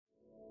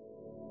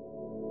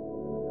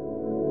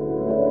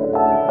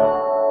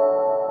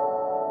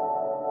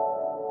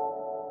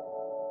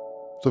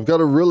So I've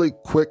got a really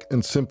quick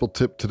and simple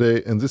tip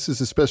today, and this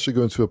is especially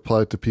going to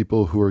apply to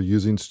people who are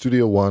using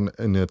Studio One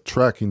in a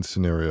tracking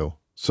scenario.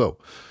 So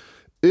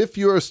if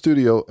you're a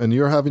studio and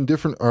you're having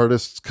different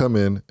artists come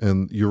in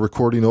and you're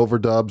recording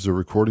overdubs or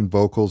recording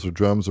vocals or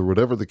drums or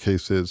whatever the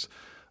case is,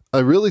 I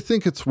really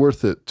think it's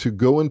worth it to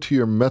go into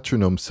your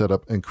Metronome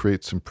Setup and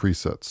create some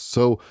presets.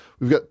 So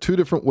we've got two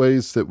different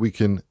ways that we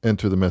can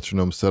enter the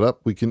Metronome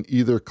Setup. We can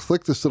either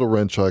click this little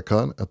wrench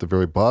icon at the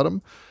very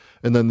bottom,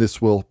 and then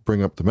this will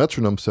bring up the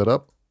Metronome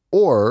Setup,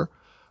 or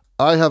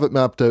I have it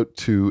mapped out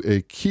to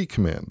a key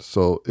command.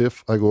 So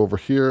if I go over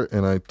here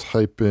and I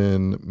type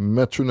in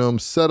Metronome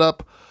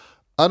Setup,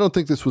 I don't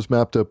think this was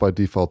mapped out by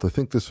default. I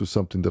think this was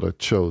something that I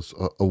chose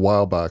a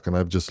while back, and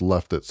I've just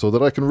left it so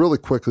that I can really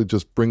quickly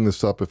just bring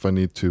this up if I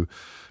need to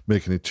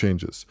make any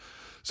changes.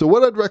 So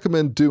what I'd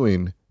recommend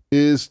doing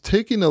is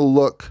taking a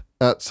look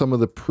at some of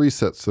the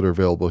presets that are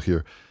available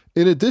here.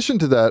 In addition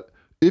to that,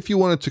 if you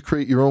wanted to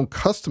create your own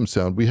custom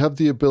sound, we have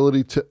the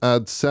ability to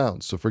add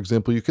sounds. So for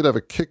example, you could have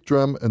a kick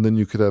drum and then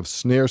you could have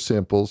snare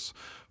samples.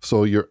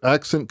 So your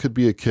accent could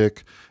be a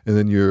kick and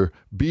then your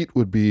beat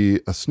would be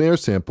a snare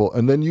sample.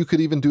 And then you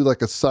could even do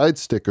like a side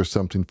stick or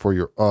something for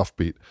your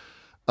offbeat.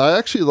 I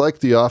actually like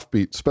the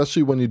offbeat,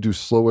 especially when you do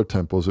slower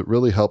tempos. It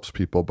really helps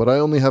people, but I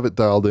only have it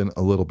dialed in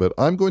a little bit.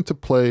 I'm going to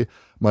play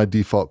my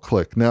default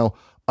click. Now,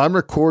 I'm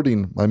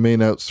recording my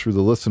main outs through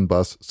the listen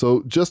bus,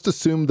 so just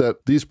assume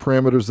that these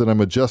parameters that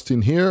I'm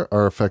adjusting here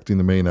are affecting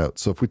the main out.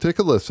 So if we take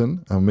a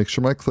listen, I'll make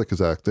sure my click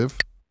is active.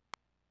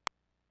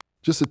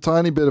 Just a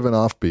tiny bit of an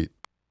offbeat.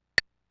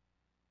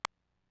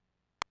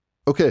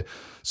 Okay,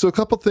 so a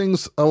couple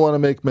things I want to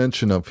make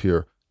mention of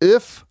here.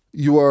 If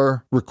you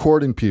are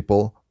recording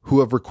people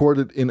who have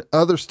recorded in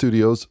other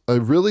studios, I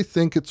really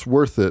think it's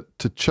worth it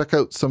to check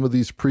out some of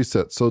these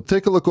presets. So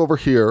take a look over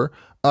here.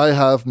 I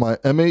have my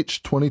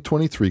MH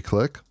 2023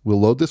 click. We'll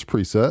load this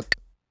preset.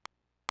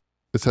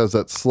 This has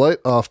that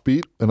slight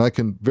offbeat, and I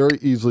can very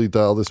easily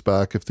dial this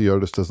back if the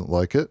artist doesn't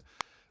like it.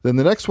 Then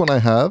the next one I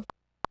have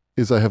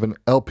is I have an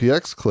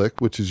LPX click,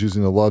 which is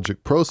using the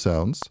Logic Pro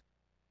sounds.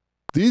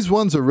 These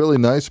ones are really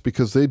nice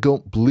because they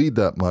don't bleed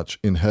that much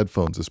in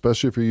headphones,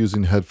 especially if you're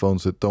using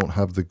headphones that don't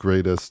have the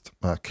greatest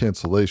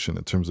cancellation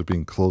in terms of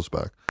being closed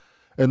back.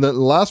 And then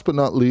last but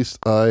not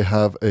least, I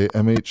have a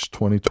MH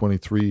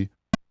 2023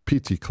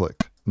 PT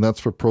click, and that's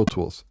for Pro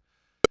Tools.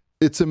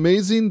 It's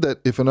amazing that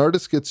if an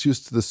artist gets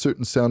used to the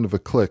certain sound of a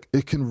click,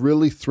 it can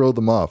really throw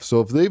them off. So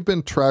if they've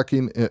been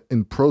tracking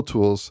in Pro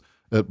Tools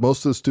at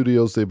most of the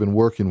studios they've been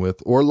working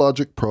with, or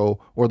Logic Pro,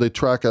 or they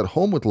track at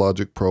home with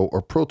Logic Pro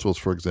or Pro Tools,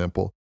 for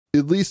example,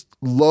 at least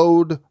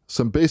load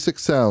some basic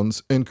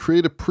sounds and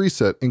create a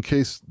preset in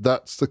case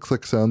that's the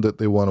click sound that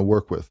they want to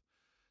work with.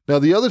 Now,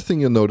 the other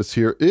thing you'll notice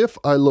here, if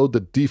I load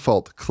the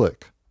default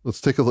click,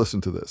 let's take a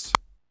listen to this.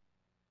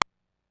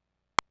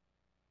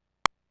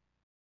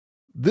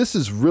 This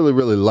is really,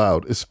 really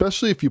loud,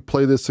 especially if you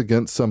play this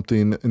against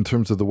something in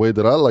terms of the way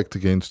that I like to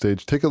gain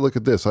stage. Take a look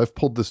at this. I've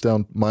pulled this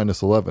down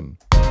 -11.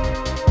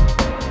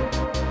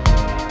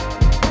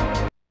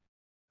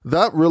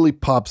 That really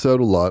pops out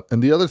a lot.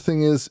 And the other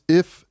thing is,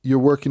 if you're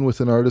working with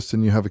an artist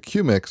and you have a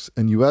Q mix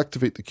and you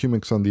activate the Q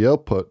mix on the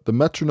output, the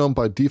metronome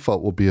by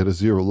default will be at a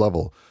 0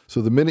 level.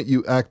 So the minute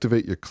you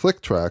activate your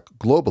click track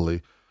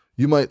globally,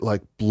 you might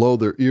like blow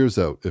their ears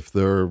out if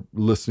they're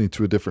listening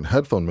to a different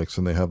headphone mix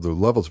and they have their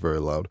levels very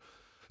loud.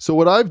 So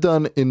what I've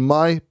done in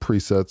my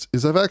presets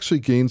is I've actually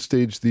gain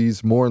staged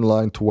these more in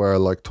line to where I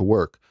like to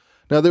work.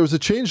 Now, there was a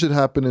change that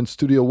happened in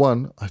Studio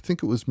One. I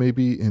think it was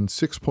maybe in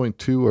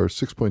 6.2 or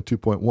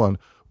 6.2.1.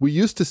 We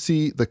used to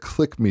see the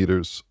click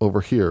meters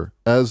over here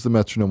as the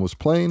metronome was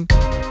playing.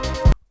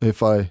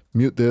 If I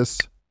mute this,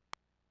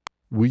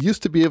 we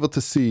used to be able to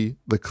see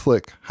the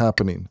click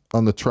happening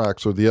on the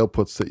tracks or the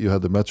outputs that you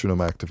had the metronome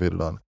activated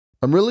on.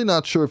 I'm really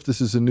not sure if this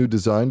is a new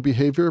design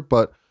behavior,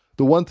 but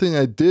the one thing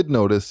I did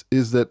notice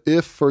is that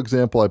if, for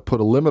example, I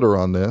put a limiter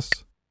on this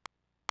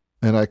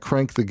and I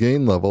crank the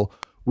gain level,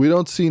 we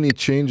don't see any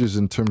changes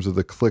in terms of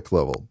the click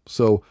level.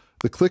 So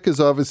the click is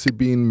obviously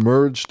being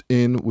merged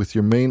in with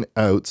your main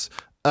outs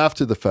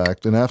after the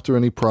fact and after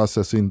any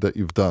processing that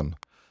you've done.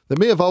 That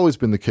may have always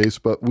been the case,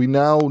 but we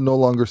now no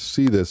longer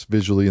see this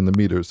visually in the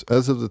meters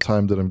as of the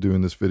time that I'm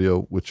doing this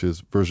video, which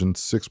is version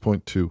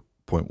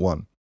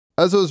 6.2.1.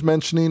 As I was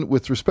mentioning,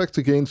 with respect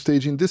to gain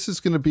staging, this is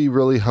going to be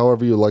really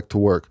however you like to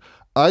work.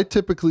 I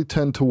typically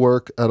tend to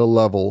work at a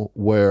level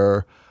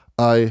where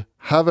I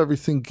have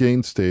everything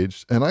gain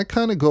staged, and I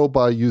kind of go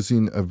by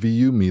using a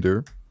VU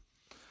meter.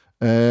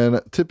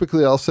 And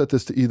typically I'll set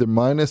this to either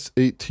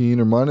 -18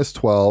 or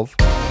 -12.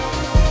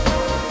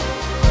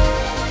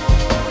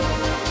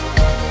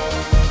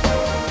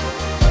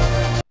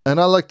 And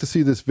I like to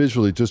see this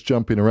visually just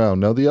jumping around.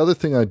 Now, the other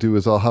thing I do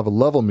is I'll have a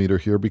level meter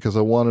here because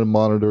I want to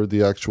monitor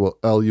the actual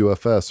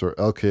LUFS or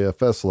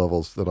LKFS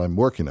levels that I'm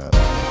working at.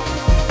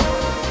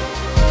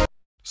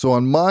 So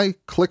on my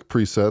click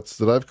presets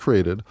that I've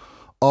created,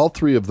 all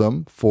three of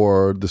them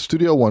for the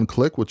Studio One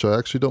click, which I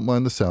actually don't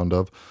mind the sound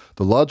of,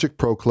 the Logic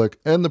Pro click,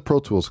 and the Pro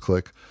Tools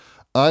click,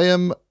 I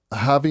am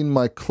having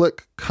my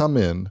click come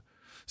in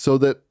so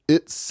that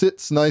it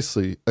sits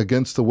nicely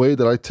against the way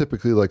that I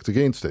typically like to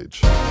gain stage.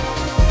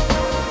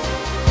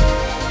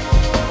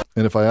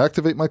 And if I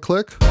activate my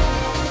click,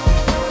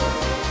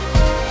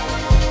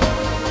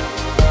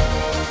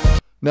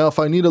 now if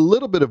I need a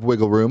little bit of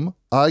wiggle room,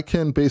 I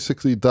can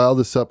basically dial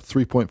this up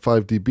 3.5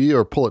 dB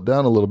or pull it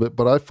down a little bit,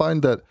 but I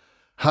find that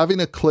having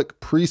a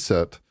click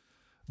preset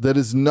that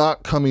is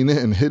not coming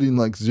in, hitting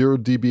like 0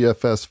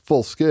 dBFS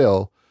full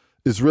scale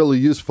is really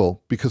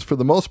useful, because for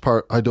the most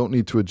part, I don't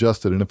need to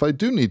adjust it. And if I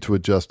do need to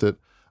adjust it,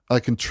 I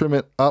can trim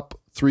it up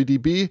 3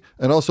 dB.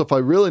 And also if I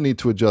really need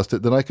to adjust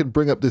it, then I can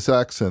bring up this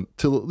accent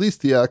till at least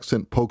the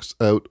accent pokes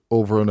out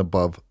over and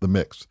above the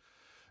mix.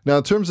 Now,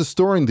 in terms of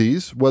storing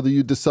these, whether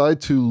you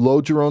decide to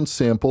load your own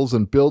samples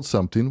and build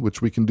something,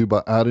 which we can do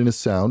by adding a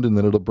sound and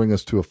then it'll bring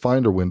us to a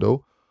Finder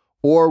window,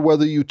 or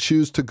whether you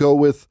choose to go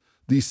with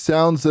these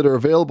sounds that are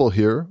available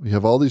here, we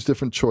have all these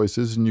different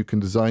choices and you can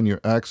design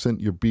your accent,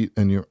 your beat,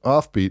 and your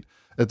offbeat.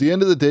 At the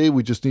end of the day,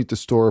 we just need to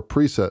store a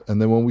preset.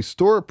 And then when we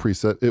store a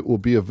preset, it will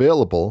be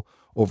available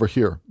over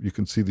here. You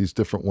can see these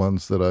different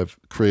ones that I've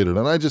created.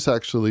 And I just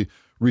actually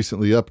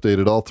recently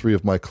updated all 3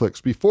 of my clicks.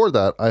 Before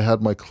that, I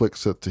had my click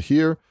set to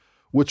here,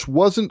 which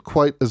wasn't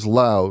quite as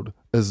loud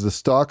as the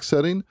stock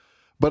setting,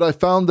 but I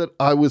found that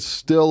I was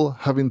still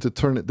having to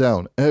turn it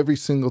down every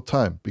single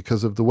time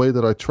because of the way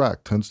that I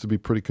track tends to be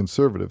pretty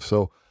conservative.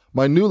 So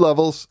my new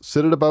levels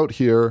sit at about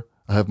here.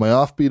 I have my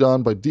offbeat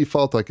on by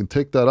default. I can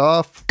take that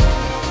off.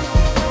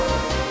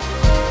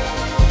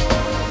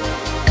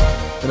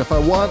 And if I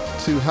want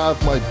to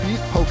have my beat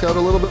poke out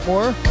a little bit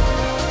more,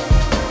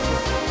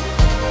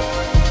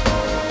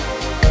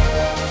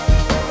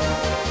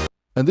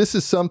 and this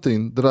is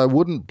something that I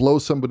wouldn't blow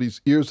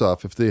somebody's ears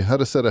off if they had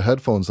a set of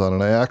headphones on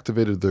and I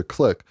activated their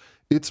click.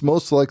 It's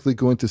most likely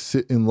going to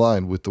sit in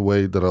line with the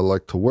way that I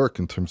like to work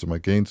in terms of my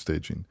gain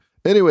staging.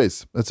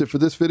 Anyways, that's it for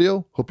this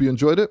video. Hope you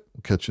enjoyed it.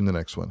 We'll catch you in the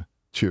next one.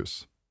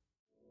 Cheers.